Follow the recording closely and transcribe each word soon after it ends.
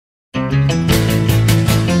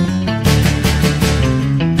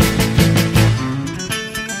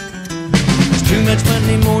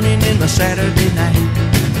a Saturday night.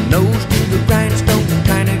 Nose to the grindstone,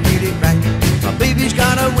 trying to get it right. My baby's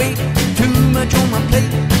gotta wait, too much on my plate.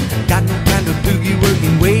 Got no kind of boogie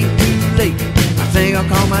working way too late. I think I'll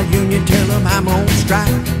call my union, tell them I'm on strike.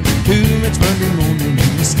 Too much Monday morning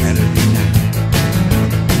and a Saturday night.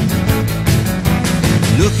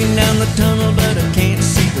 Looking down the tunnel, but I can't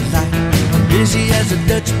see the light. I'm busy as a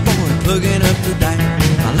Dutch boy, plugging up the dike.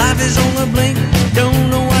 My life is on the blink, don't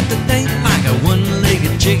know what to think. Like a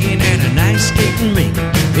one-legged chicken and a nice skating rink.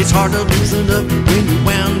 It's hard to loosen up when you're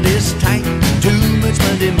wound this tight. Too much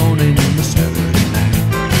Monday morning and a Saturday night.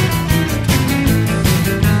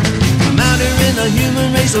 I'm out here in the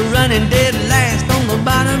human race, running dead last. On the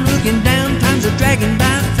bottom, looking down, times are dragging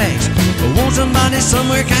by fast. I want somebody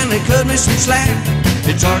somewhere kindly cut me some slack.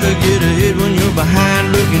 It's hard to get ahead when you're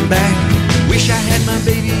behind looking back. Wish I had my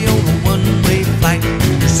baby on a one-way flight.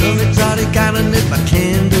 Some exotic island if I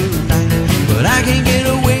can do right. But I can't get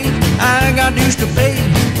away, I got dues to pay.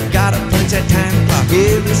 Gotta punch that time clock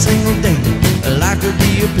every single day. Life could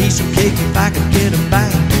be a piece of cake if I could get a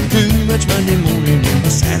bite. Too much Monday morning and a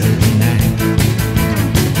Saturday night.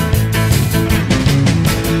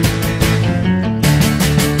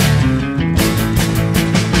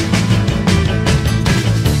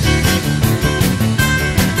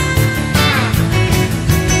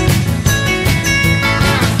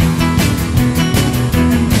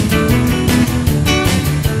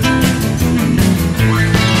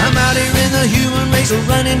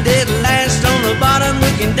 Running dead last on the bottom,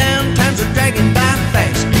 looking down, times are dragging by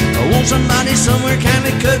fast. I want somebody somewhere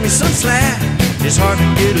kindly cut me some slack. It's hard to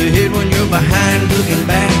get ahead when you're behind looking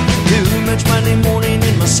back. Too much Monday morning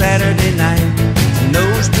and my Saturday night.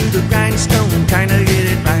 Nose to the grindstone, trying to get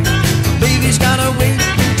it right. Baby's gotta wait,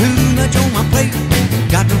 too much on my plate.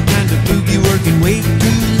 Got no time to boogie, working way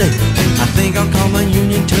too late. I think I'll call my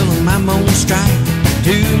union, tell them I'm on strike.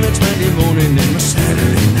 Too much Monday morning and my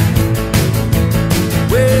Saturday night.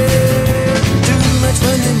 Well, too much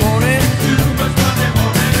Monday morning, too much Monday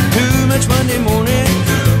morning, too much Monday morning,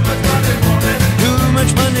 too much Monday morning, too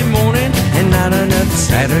much Monday morning, and not enough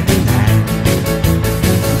Saturday night.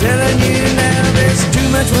 I'm telling you now, there's too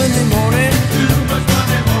much Monday morning, too much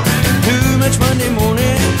Monday morning, too much Monday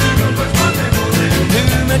morning, too much Monday morning,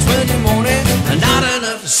 too much Monday morning, and not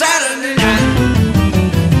enough Saturday night.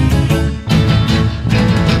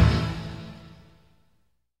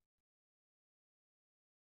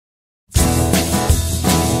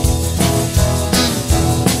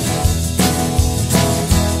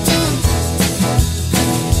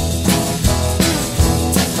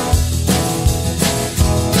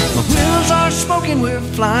 We're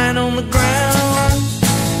flying on the ground.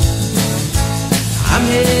 I'm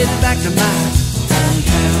headed back to my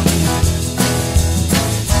hometown.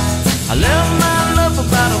 I left my love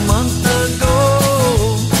about a month ago.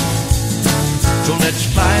 So let's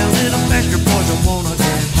fly a little faster, boys, I wanna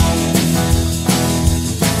get home.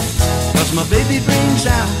 'Cause my baby brings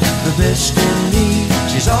out the best in me.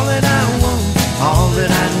 She's all that I want, all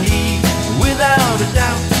that I need. Without a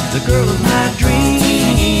doubt, the girl of my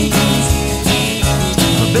dreams.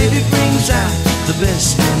 Baby brings out the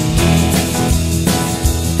best in me.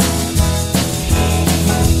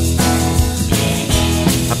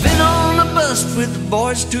 I've been on the bus with the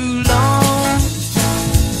boys too long.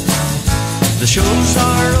 The shows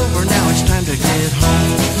are over, now it's time to get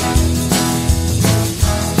home.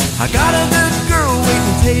 I got a good girl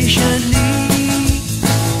waiting patiently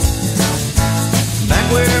back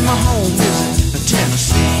where my home is in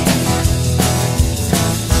Tennessee.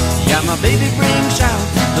 Yeah, my baby brings out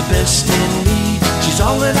the best in me. She's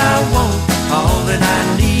all that I want, all that I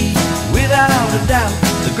need. Without a doubt,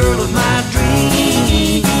 the girl of my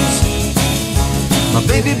dreams. My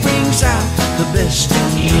baby brings out the best in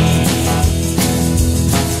me.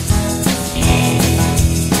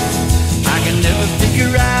 I can never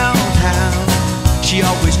figure out how she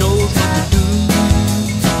always knows what to do.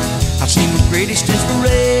 I've seen the greatest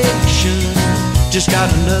inspiration, just got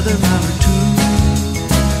another mile or two.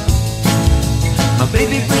 My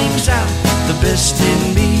baby brings out the best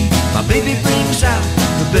in me. My baby brings out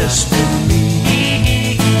the best in me.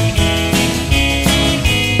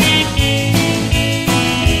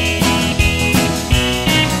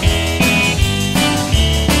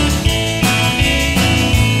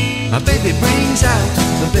 My baby brings out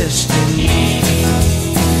the best in me.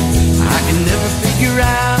 I can never figure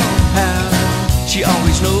out how she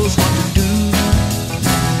always knows what to do.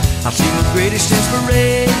 I've seen the greatest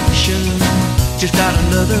inspiration, just got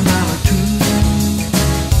another mile or two.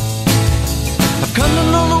 I've come to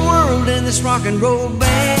know the world in this rock and roll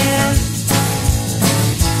band.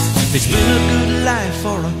 It's been a good life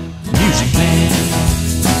for a music man.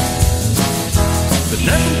 but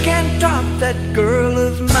nothing can top that girl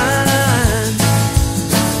of mine.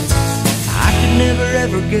 I could never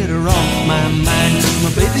ever get her off my mind, 'cause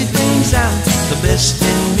my baby brings out the best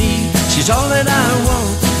in me. She's all that I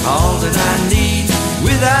want, all that I need.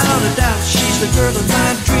 Without a doubt, she's the girl of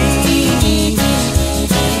my dreams.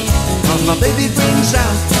 'Cause my baby brings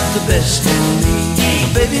out the best in me. My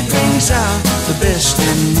baby brings out the best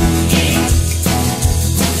in me.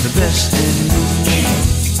 The best in me.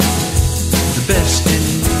 The best in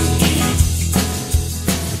me.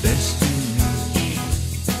 The best in me.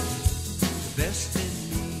 The best in me. The best in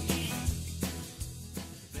me.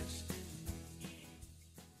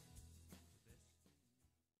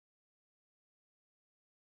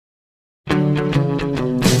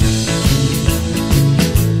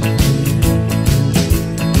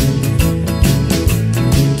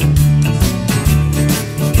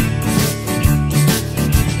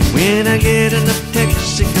 When I get enough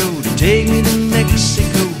Texaco to take me to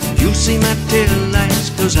Mexico, you'll see my tail lights,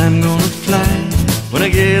 'cause I'm gonna fly. When I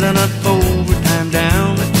get enough overtime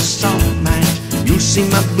down at the salt mines, you'll see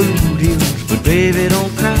my boot heels, but baby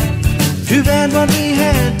don't cry. Too bad what we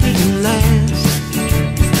had didn't last.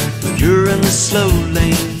 But you're in the slow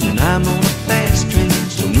lane and I'm on a fast train,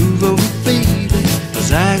 so move over baby,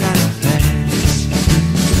 'cause I gotta pass.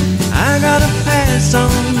 I gotta pass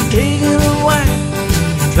on taking a wife,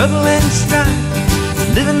 trouble and strife,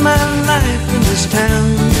 living my life in this town.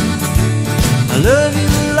 I love you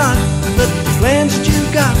a lot, but the plans that you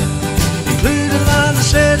got include a lot of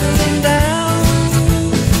settling down.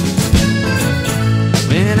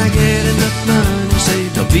 When I get enough money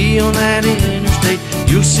saved, I'll be on that interstate.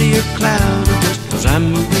 You'll see a cloud of dust, 'cause I'm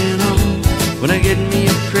moving on. When I get me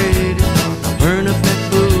a credit card, I'll burn up that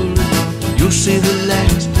boulevard. You'll see the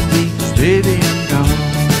last of me, 'cause baby I'm gone.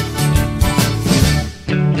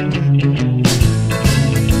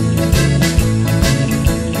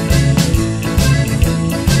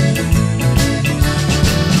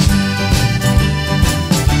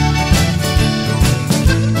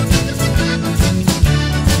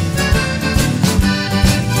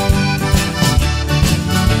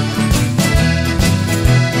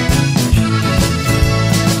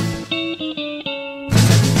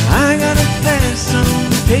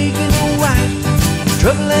 Taking a wife,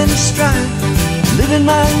 trouble and strife, living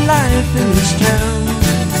my life in this town.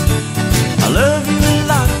 I love you a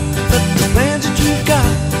lot, but the plans that you've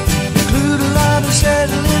got include a lot of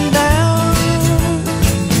settling down.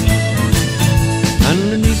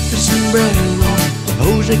 Underneath the sombrero of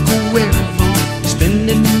Jose Cuervo,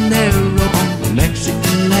 spending dinero on the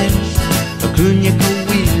Mexican lass, a Cunha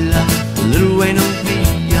Coahuila, a Little Buena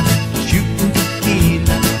Villa, shooting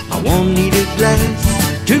tequila. I won't need a glass.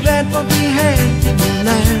 Too bad what we had didn't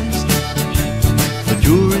last. But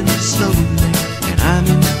you're in the slow lane and I'm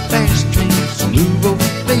in the fast train, so move over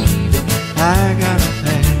baby, I gotta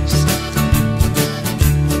pass.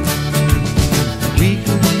 We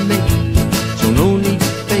could make it, so no need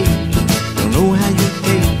to fake it. Don't know how you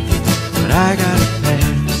take it, but I gotta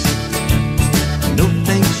pass. No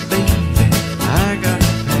thanks baby, I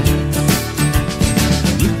gotta pass.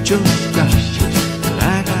 Muchos gracias, but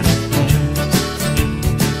I gotta pass.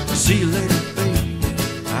 See you later, baby,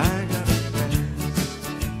 I gotta pass.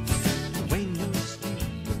 When you're asleep,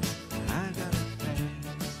 I gotta pass.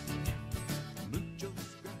 Muchos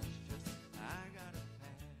gracias, I gotta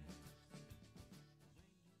pass.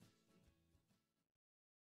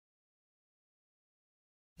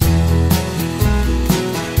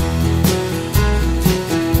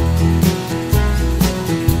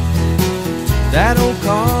 That old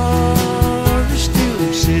car is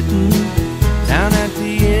still sitting down at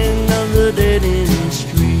the end of the dead-end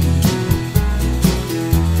street,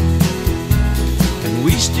 and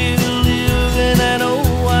we still live in that old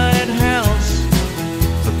white house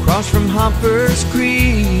across from Hoppers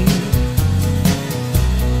Creek.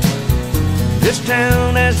 This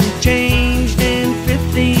town hasn't changed in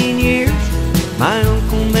 15 years. My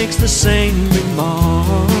uncle makes the same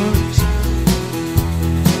remarks,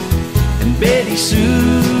 and Betty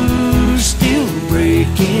Sue's still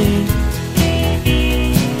breaking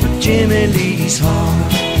Jimmy Lee's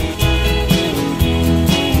heart.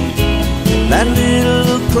 That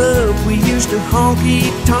little club we used to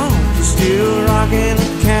honky-tonk is still rocking the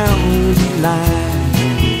county line.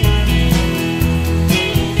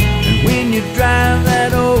 And when you drive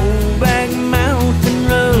that old back mountain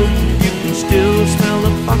road, you can still smell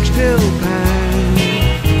the foxtail pine.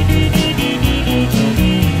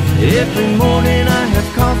 Every morning I have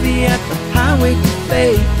coffee at the Highway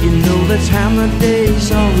Cafe. You know that's how my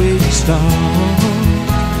days always start.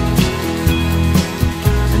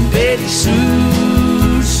 And Betty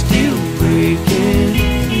Sue's still breaking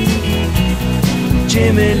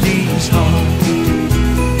Jimmy Lee's heart.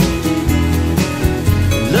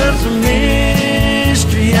 Love's a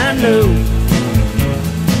mystery, I know,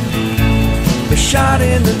 a shot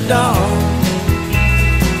in the dark.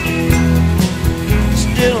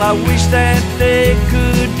 Still I wish that they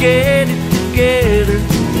could get it together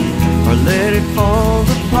or let it fall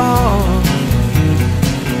apart.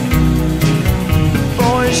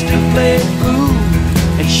 Boys still play pool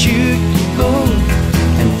and shoot the goal,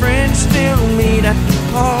 and friends still meet at the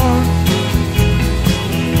park.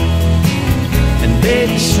 And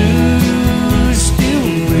Betty Sue's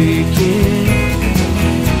still breaking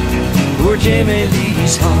poor Jimmy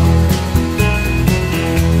Lee's heart.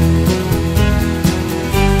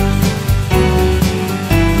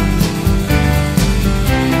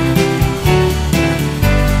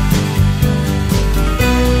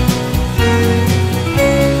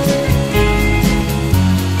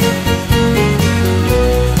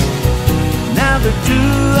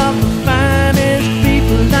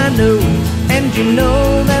 And you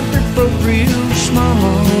know that they're both real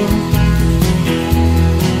smart,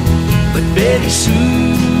 but Betty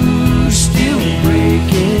Sue's still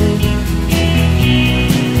breaking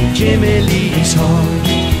Jimmy Lee's heart.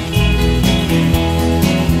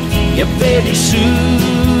 Yeah, Betty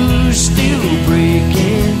Sue's still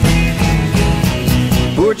breaking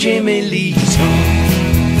poor Jimmy Lee's heart.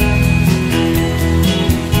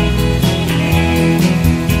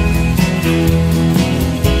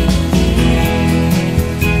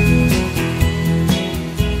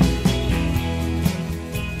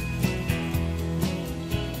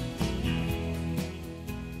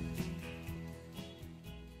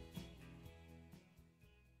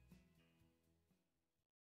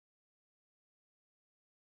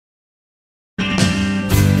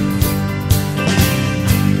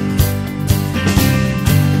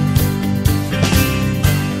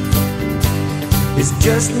 It's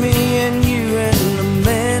just me and you and the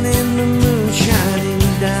man in the moon shining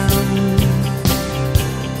down.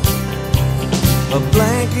 A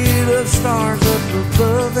blanket of stars up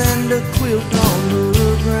above and a quilt on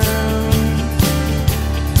the ground.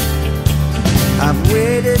 I've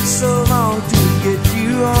waited so long to get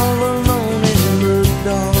you all alone in the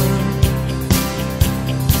dark.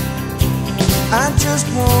 I just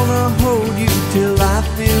wanna hold you till I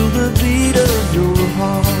feel the beat of your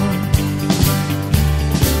heart.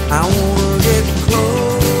 I wanna get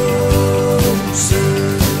closer,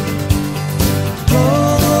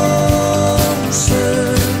 closer,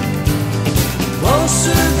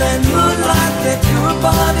 closer than moonlight that your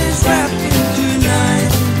body's wrapped in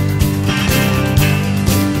tonight.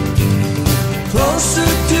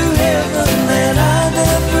 Closer to heaven than I've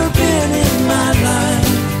ever been in my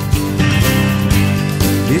life.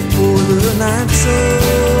 Before the night's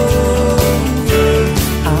over,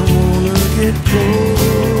 I wanna get closer.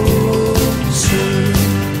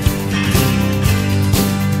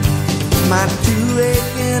 My two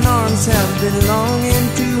aching arms have been longing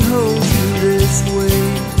to hold you this way.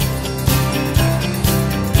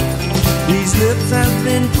 These lips have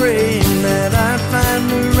been praying that I'd find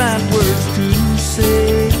the right words to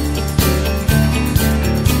say.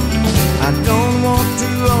 I don't want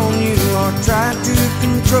to own you or try to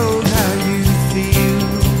control how you feel.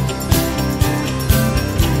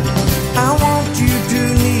 I want you to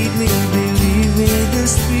need me, believe me,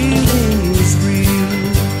 this feeling is real.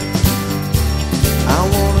 I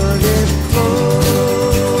wanna get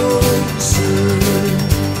closer,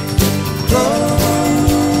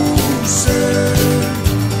 closer,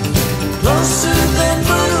 closer than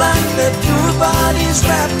moonlight that your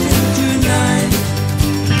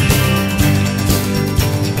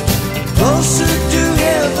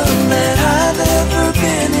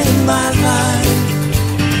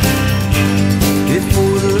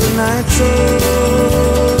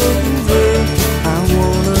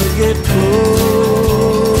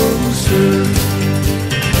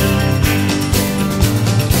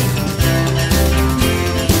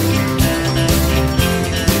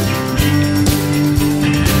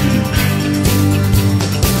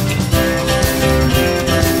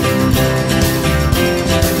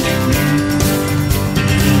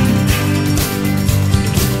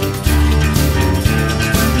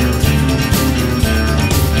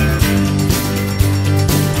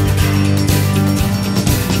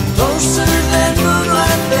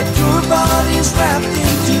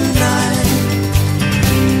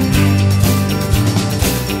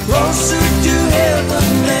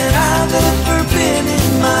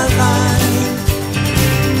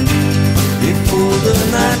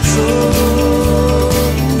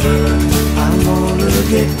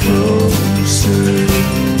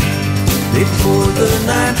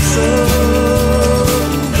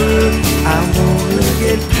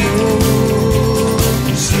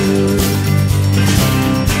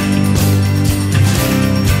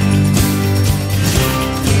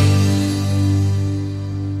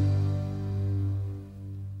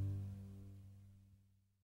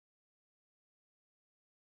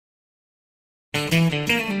I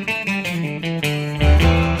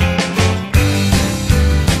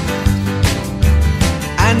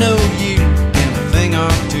know you in a thing or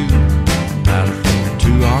two, about a thing or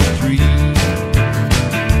two or three.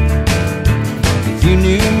 If you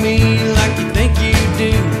knew me like you think you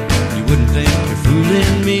do, you wouldn't think you're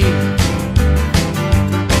fooling me.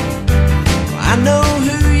 I know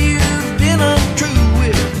who you've been untrue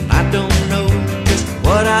with, and I don't know just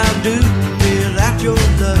what I'll do without your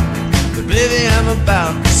love. But baby, I'm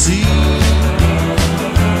about to see,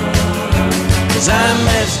 'cause I'm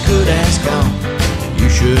as good as gone, you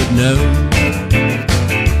should know.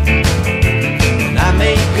 And I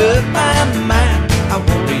make up my mind, I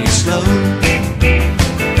won't be slow.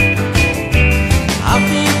 I'll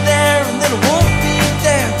be there and then I won't be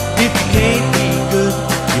there. If you can't be good,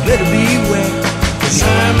 you better beware, 'cause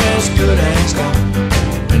I'm as good as gone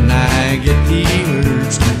when I get the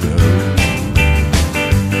urge to go.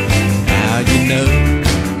 Now you know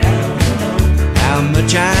how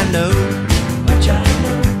much I know.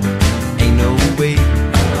 Ain't no way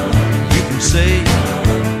you can say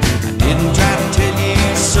I didn't try to tell you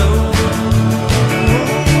so.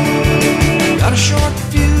 Got a short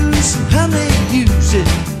fuse and how they use it,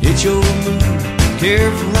 it's your move.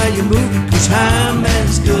 Careful how you move it, 'cause I'm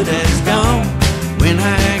as good as gone when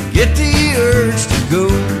I get the urge to go.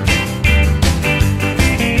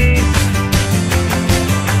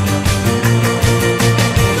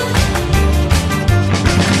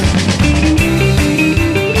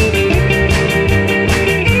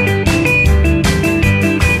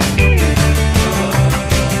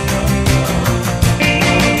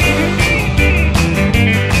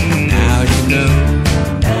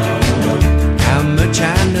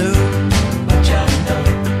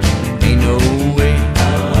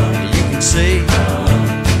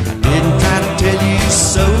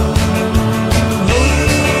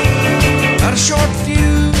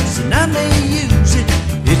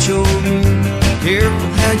 Careful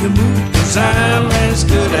how you move, 'cause I'm as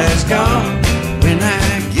good as gone when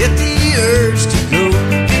I get the urge to go.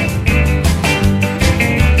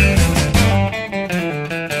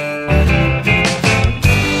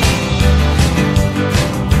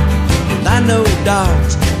 Well, I know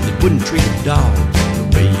dogs that wouldn't treat a dog the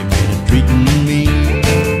way you've been treating me.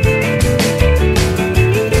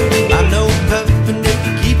 I know pupping, if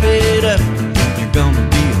you keep it up, you're gonna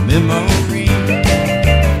be a memory.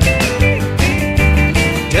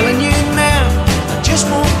 Telling you now, I just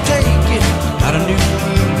won't take it. Got a new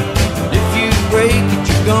rule, but if you break it,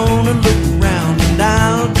 you're gonna look around and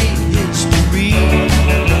I'll be history.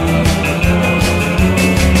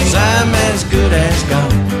 'Cause I'm as good as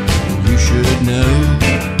gone, you should know.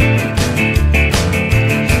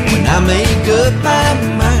 When I make up my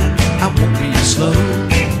mind, I won't be slow.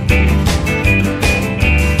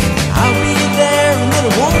 I'll be there and then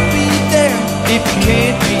I won't be there. If you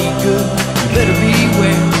can't be good, you better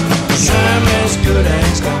beware, 'cause I'm as good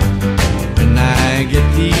as gone when I get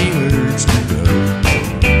the urge to go.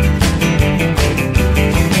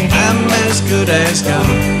 I'm as good as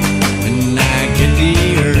gone when I get the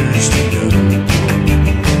urge to go.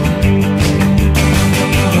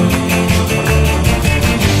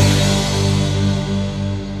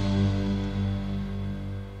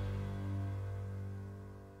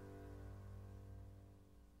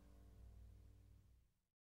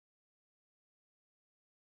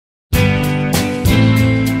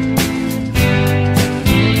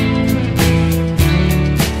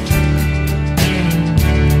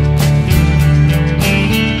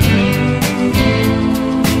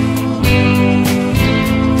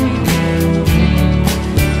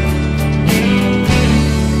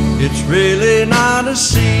 It's really not a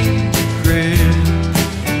secret.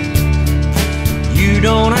 You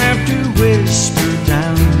don't have to whisper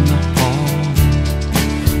down the hall.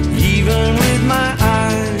 Even with my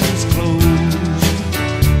eyes closed,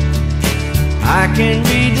 I can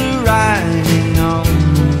read the writing on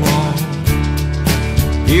the wall.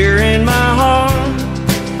 Here in my heart,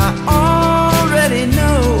 I already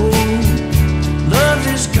know love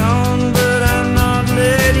is gone, but I'm not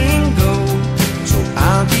letting go. So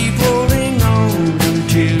I'll keep holding on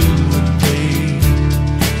until the day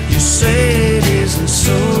you say it isn't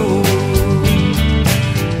so.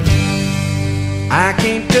 I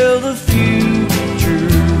can't tell the future,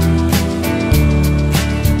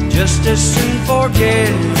 just as soon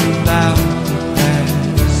forget about the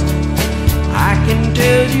past. I can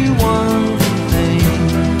tell you one thing,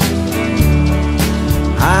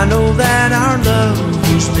 I know that our love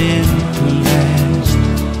was meant to last.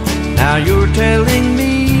 Now you're telling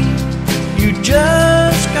me you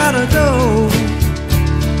just gotta go,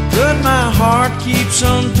 but my heart keeps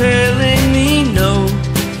on telling me no.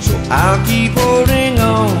 I'll keep holding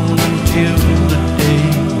on until the day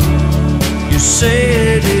you say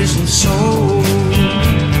it isn't so.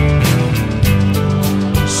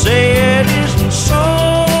 Say it isn't so,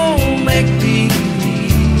 make believe.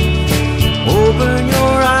 Open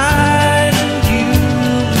your eyes and you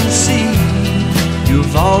will see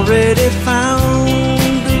you've already found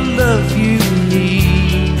the love you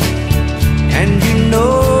need, and you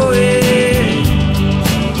know it.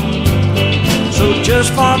 So just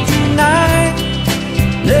for tonight,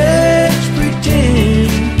 let's pretend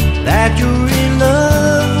that you're in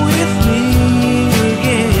love with me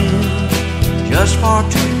again. Just for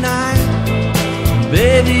tonight,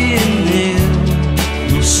 baby, and then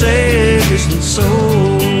you'll say it isn't so.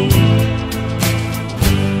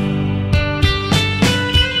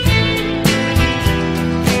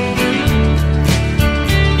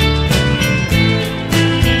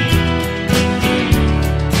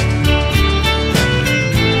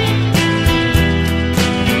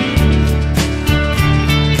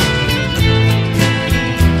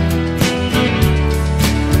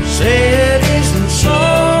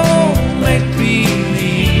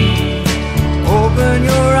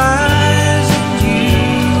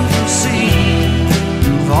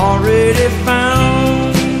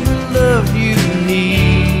 Found the love you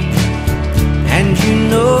need, and you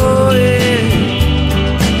know it.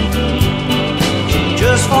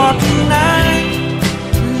 Just for tonight,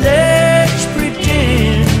 let's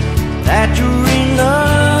pretend that you're in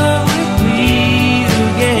love with me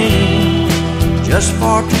again. Just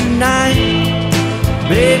for tonight,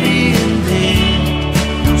 baby, and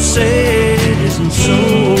then you'll say it isn't so.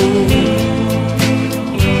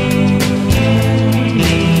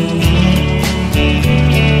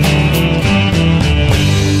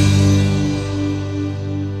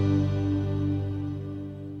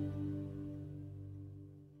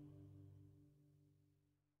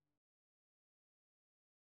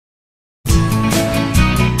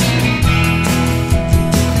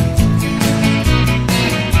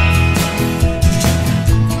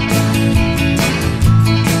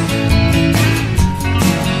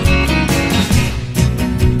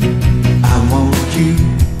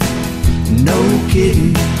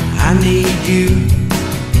 I need you,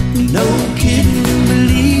 no kidding,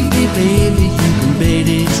 believe me baby, you can bet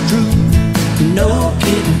it's true. No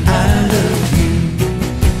kidding, I love you.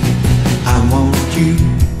 I want you,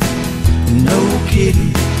 no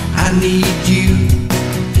kidding, I need you.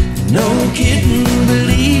 No kidding,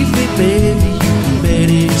 believe me baby, you can bet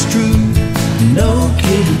it's true. No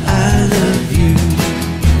kidding, I love you.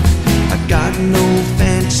 I got no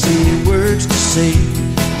fancy words to say,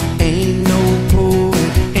 ain't no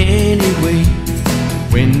poet anyway.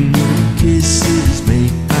 When your kisses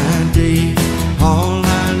make my day, all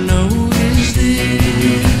I know is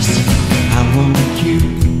this: I want you,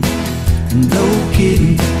 no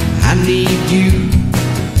kidding, I need you.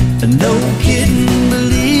 No kidding,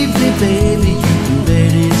 believe me baby, you can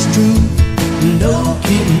bet it's true. No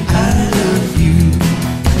kidding, I love you.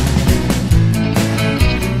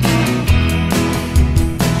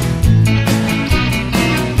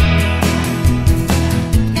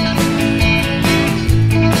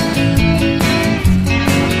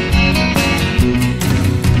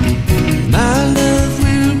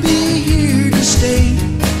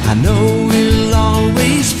 I know we'll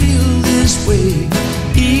always feel this way,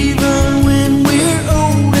 even when we're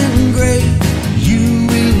old and gray. You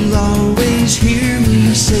will always hear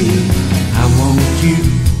me say, I want you,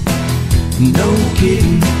 no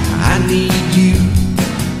kidding, I need you.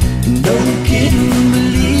 No kidding,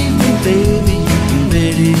 believe me baby, you can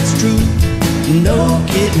bet it's true. No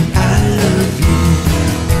kidding, I love you.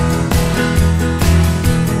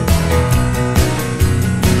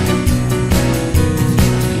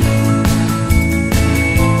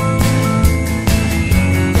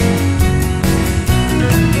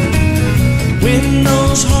 When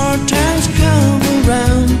those hard times come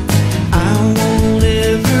around, I won't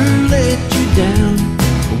ever let you down.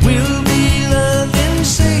 We'll be loving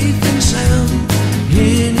safe and sound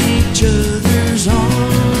in each other's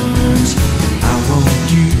arms. I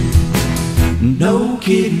want you,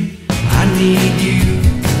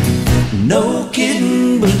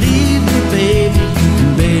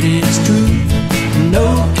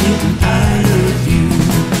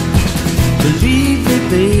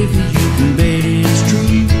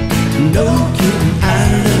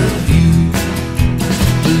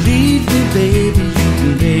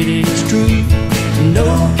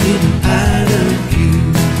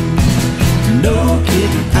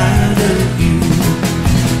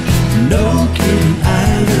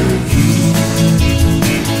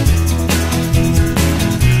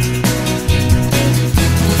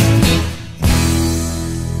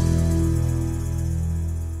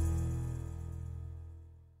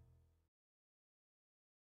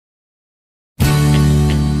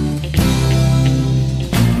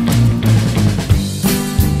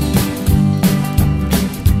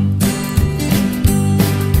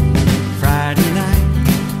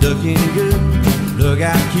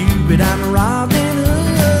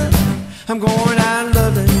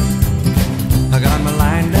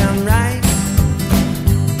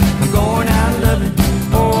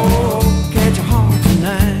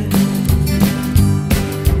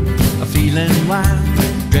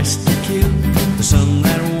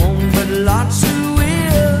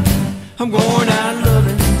 I'm going out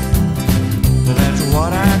loving, that's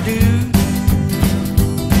what I do.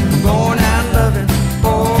 I'm going out loving,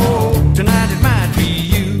 oh, tonight it might be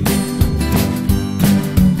you.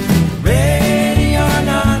 Ready or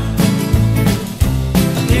not,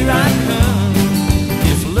 here I come.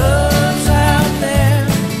 If love's out there,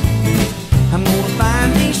 I'm gonna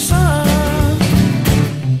find me some.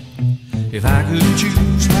 If I could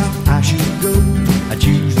choose how I should go, I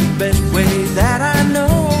choose the best way that I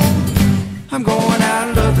know. I'm going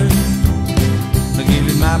out loving, I'll give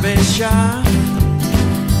it my best shot.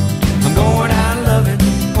 I'm going out loving,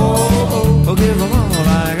 oh, I'll give them all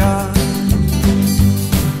I got.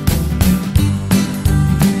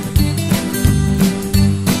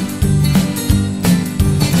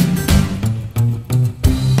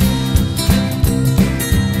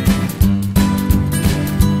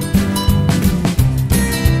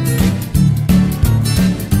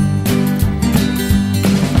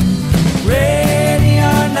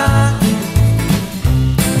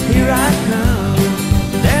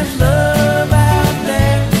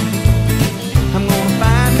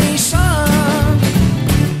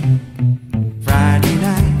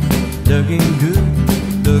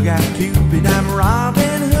 Cupid, I'm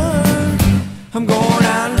Robin Hood. I'm going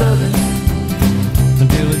out loving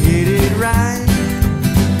until I get it right.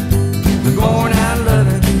 I'm going out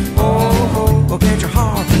loving, oh, I'll get your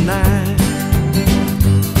heart tonight.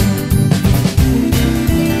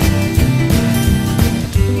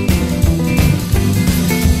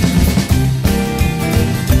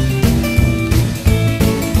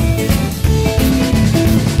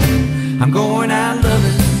 I'm going out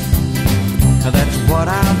loving, that's what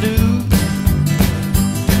I'll do.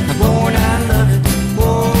 I'm going out loving,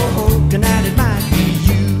 whoa, tonight it might be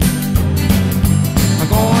you. I'm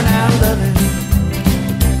going out loving,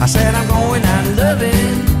 I said I'm going out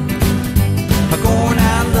loving. I'm going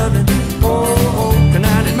out loving, oh,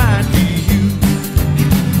 tonight it might be you.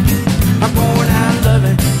 I'm going out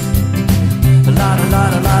loving, a lot of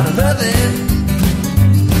loving.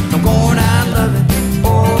 I'm going out loving,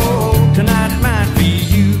 oh, tonight it might be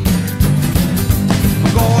you.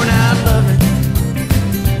 I'm going out loving,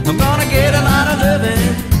 I'm gonna get a lot of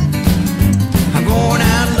loving. I'm going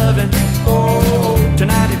out loving, oh,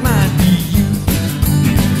 tonight it might be you.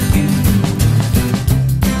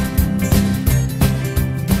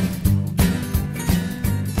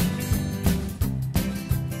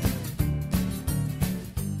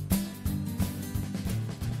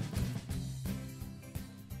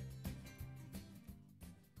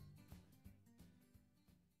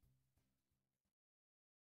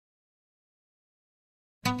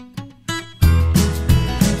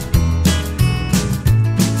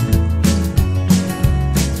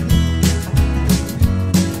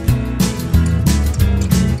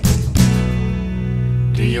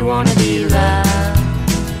 Do you wanna be loved?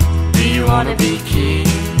 Do you wanna be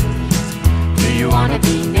kissed? Do you wanna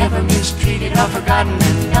be never mistreated or forgotten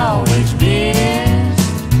and always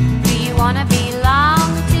missed? Do you wanna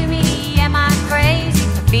belong to me? Am I crazy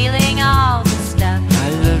for feeling all this stuff? I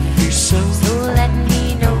love you so. So let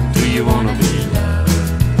me know. Do you wanna be loved?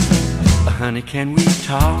 Honey, can we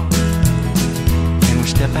talk? Can we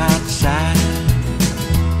step outside?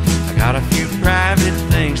 I got a few private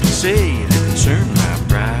things to say that concern my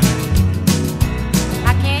pride.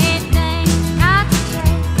 I can't think,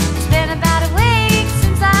 concentrate. It's been about a week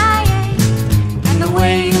since I ate, and the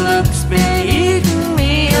way you look's been eating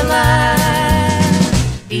me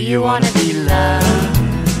alive. Do you wanna be loved?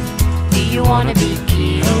 Do you wanna be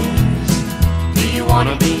kissed? Do you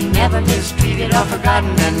wanna be never mistreated or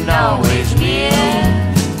forgotten and always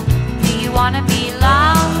missed? Do you wanna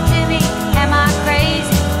belong to me? Am I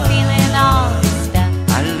crazy for feeling all this stuff?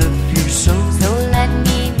 I love you so. So let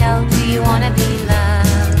me know. Do you wanna be loved?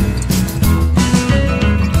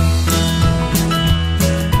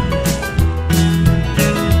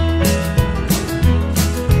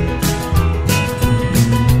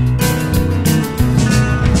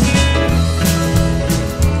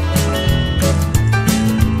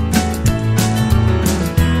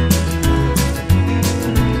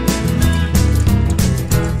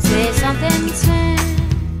 Say something soon,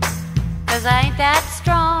 'cause I ain't that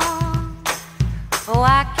strong. Oh,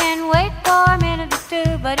 I can wait for a minute or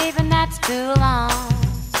two, but even that's too long.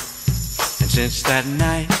 And since that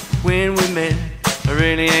night when we met, I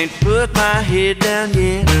really ain't put my head down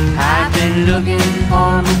yet. I've been looking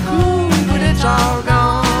for the cool, but it's all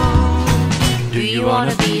gone. Do you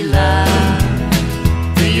wanna be loved?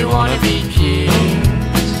 Do you wanna be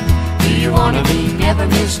kissed? Do you wanna be never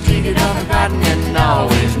mistreated or forgotten and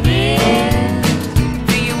always missed?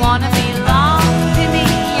 Do you wanna belong to me?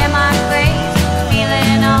 Am I crazy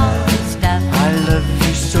feeling all this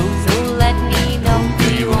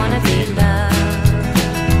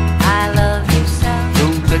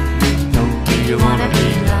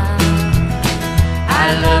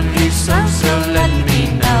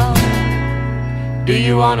Do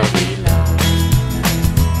you wanna be loved?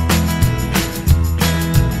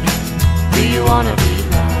 Do you wanna be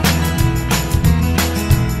loved?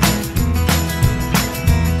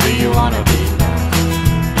 Do you wanna be loved?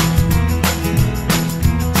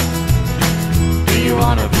 Do you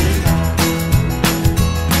wanna be loved?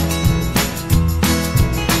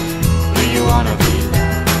 Do you wanna be loved? Do you wanna be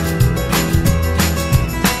loved?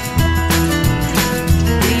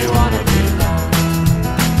 Do you wanna be loved?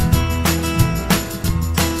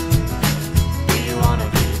 Do you wanna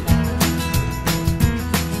be loved?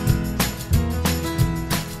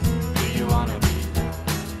 Do you wanna be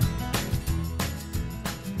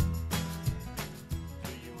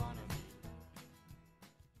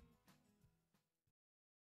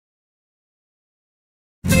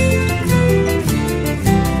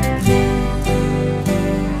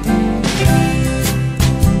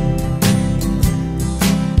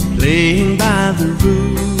Playing by the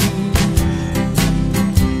rules,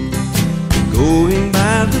 going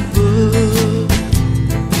by the book.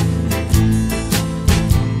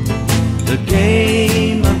 The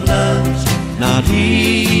game of love's not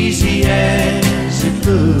easy as it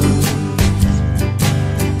looks.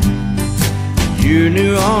 You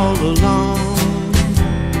knew all along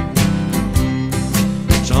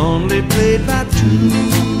it's only played by two.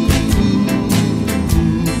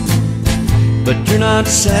 But you're not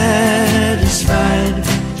satisfied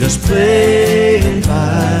just playing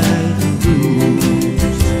by the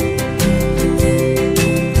rules.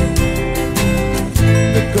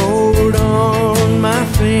 The gold on my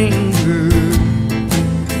finger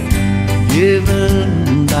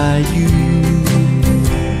given by you,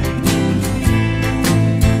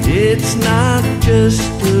 it's not just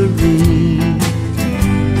a ring,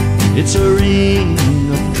 it's a ring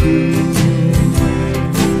of truth.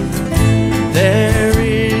 There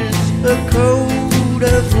is a code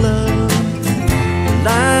of love,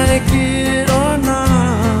 like it or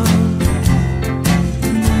not.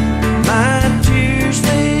 My tears,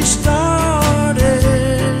 they started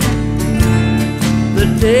the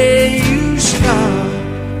day you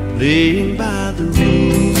stopped playing by the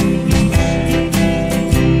rules,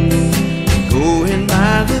 going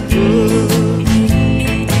by the book.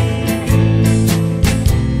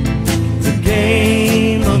 The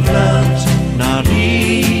game of love's not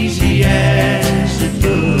easy as it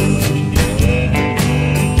looks.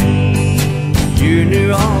 You knew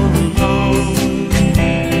all along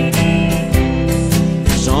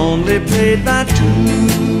it's only played by two.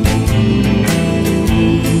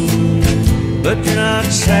 But you're not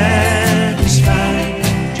satisfied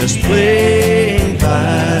just playing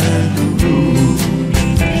by the rules.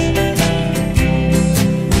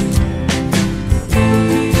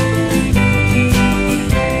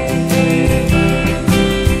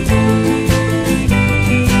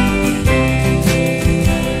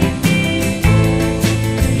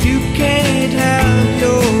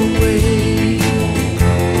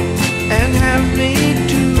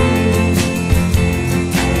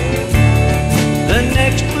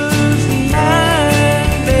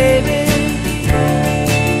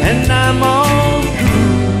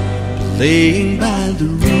 Playing by the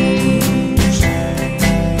rules,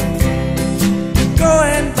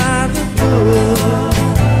 going by the book.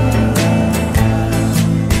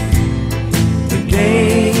 The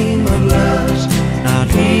game of love's not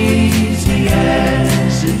easy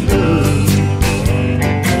as it looks.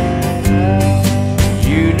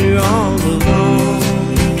 You knew all along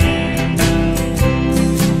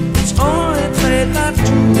it's only played by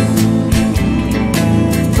two.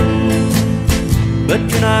 But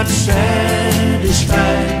you're not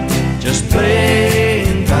satisfied just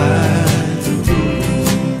playing by the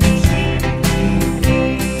rules.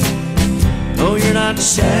 No, you're not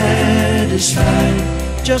satisfied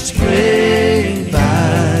just playing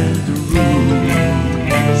by the rules.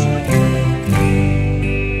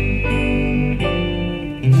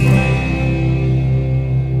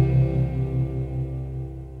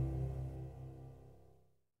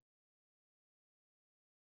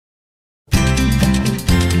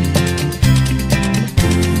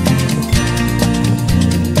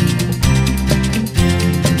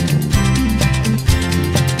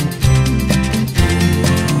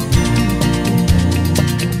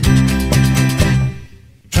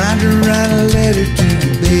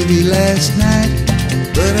 Last night,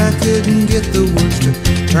 but I couldn't get the words to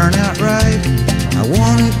turn out right. I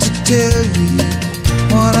wanted to tell you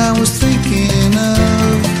what I was thinking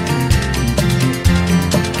of.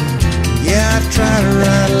 Yeah, I tried to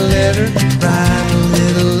write a letter, write a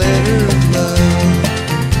little letter of love.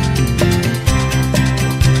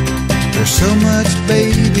 There's so much,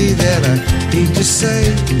 baby, that I hate to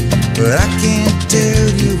say, but I can't tell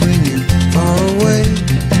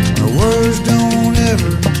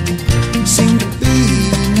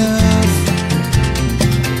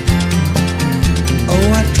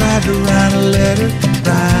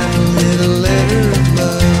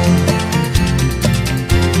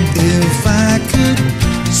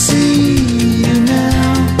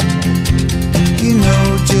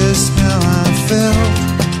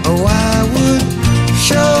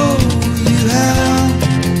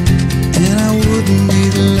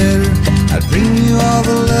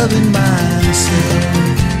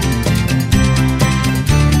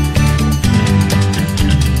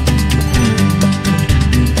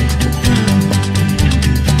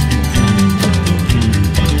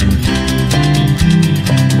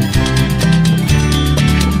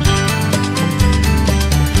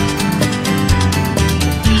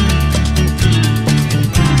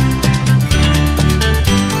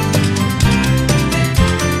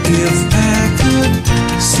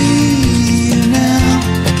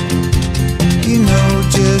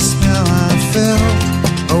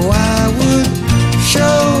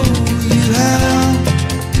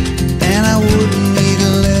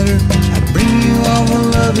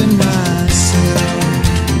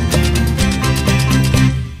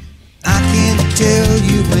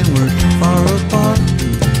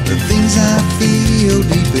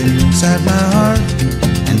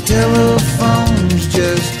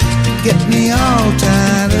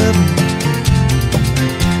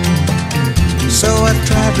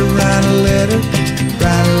to write a letter,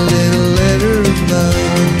 write a little letter of love.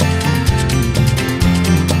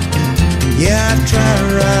 Yeah, I try to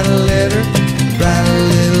write a letter, write a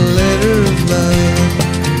little letter of love.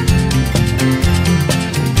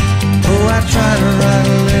 Oh, I try to write a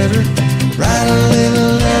letter, write a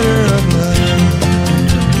little letter of love.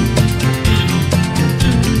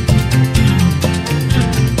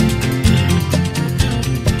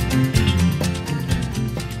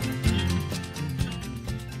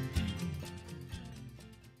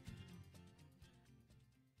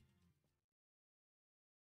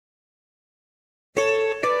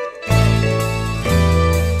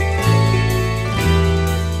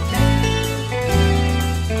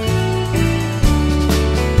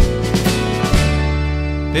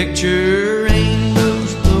 Picture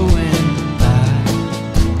rainbows blowing by,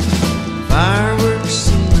 fireworks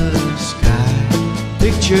in the sky.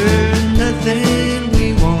 Picture nothing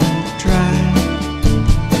we won't try,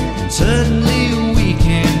 and suddenly we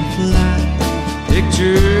can fly.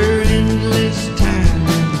 Picture endless time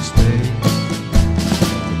and space,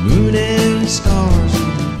 the moon and stars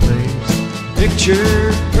in place.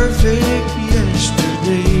 Picture perfect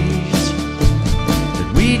yesterdays that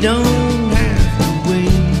we don't have to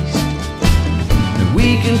waste.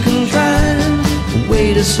 We can contrive a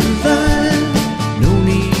way to survive. No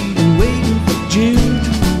need in waiting for June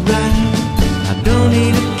to arrive. I don't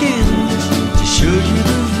need a canvas to show you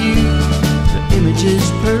the view. The image is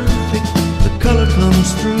perfect, the color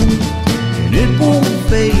comes through, and it won't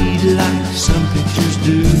fade like some pictures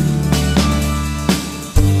do.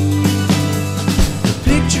 The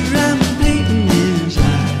picture I'm painting is I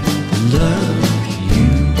love you.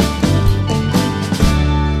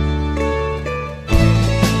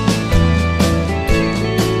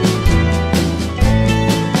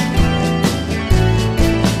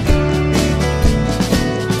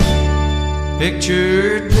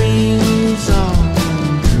 Picture dreams all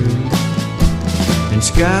come true, and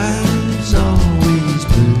skies always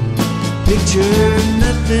blue. Picture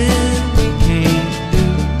nothing we can't do,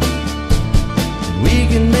 and we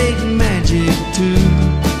can make magic too.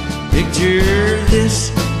 Picture this,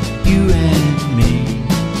 you and me,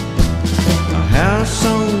 a house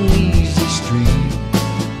on Easy Street.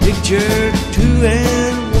 Picture 2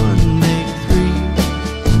 and 1 make 3,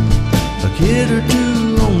 a kid or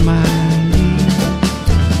two on my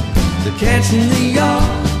cats in the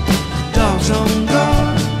yard, dogs on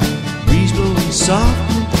guard, breeze blowing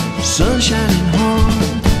softly, sun shining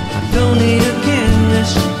hard. I don't need a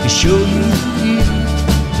canvas to show you the view.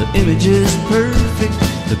 The image is perfect,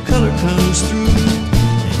 the color comes through,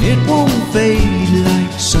 and it won't fade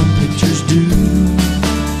like some pictures do.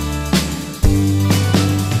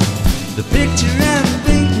 The picture I'm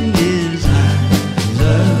painting is I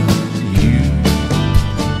love you.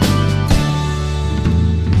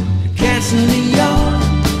 Cats in the yard,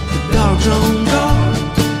 the dogs on guard,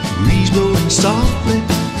 breeze blowing softly,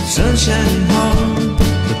 sun shining hard.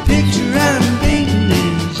 The picture I'm painting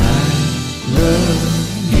is I love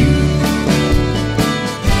you.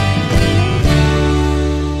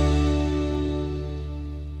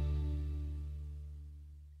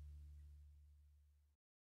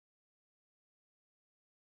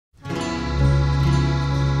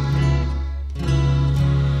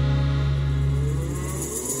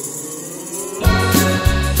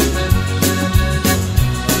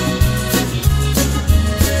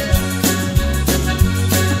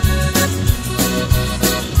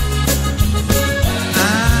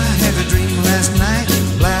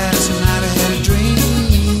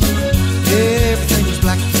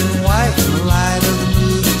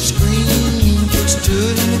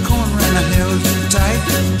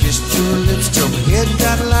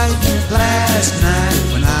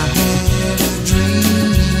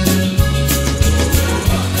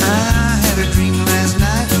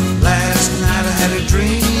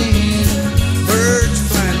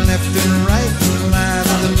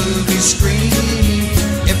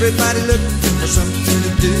 Everybody looking for something to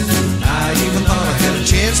do. I even thought I had a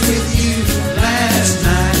chance with you last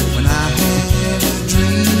night when I had a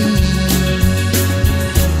dream.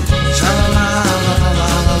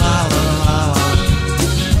 Sha-la-la-la-la-la-la-la-la.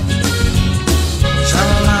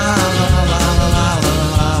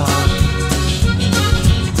 Sha-la-la-la-la-la-la-la.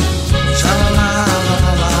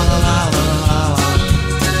 Sha-la-la-la-la-la-la-la.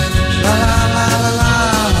 La-la-la-la-la.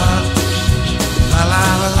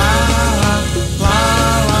 La-la-la-la.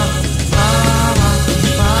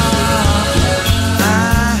 I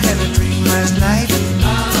had a dream last night.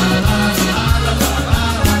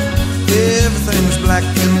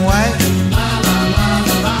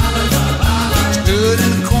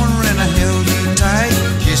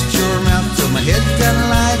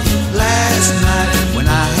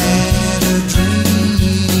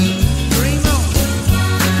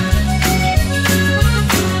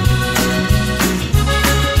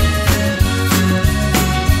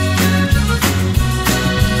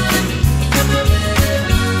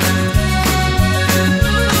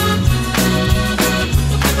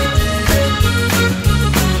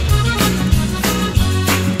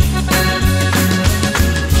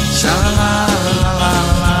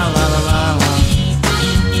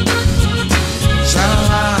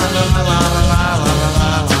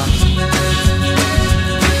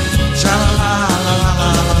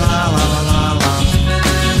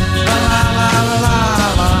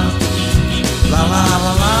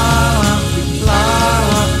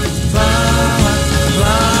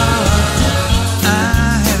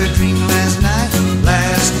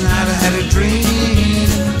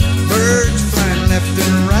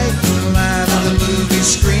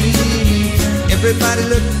 screaming. Everybody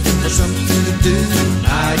looking for something to do.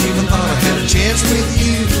 I even thought I had a chance with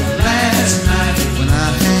you.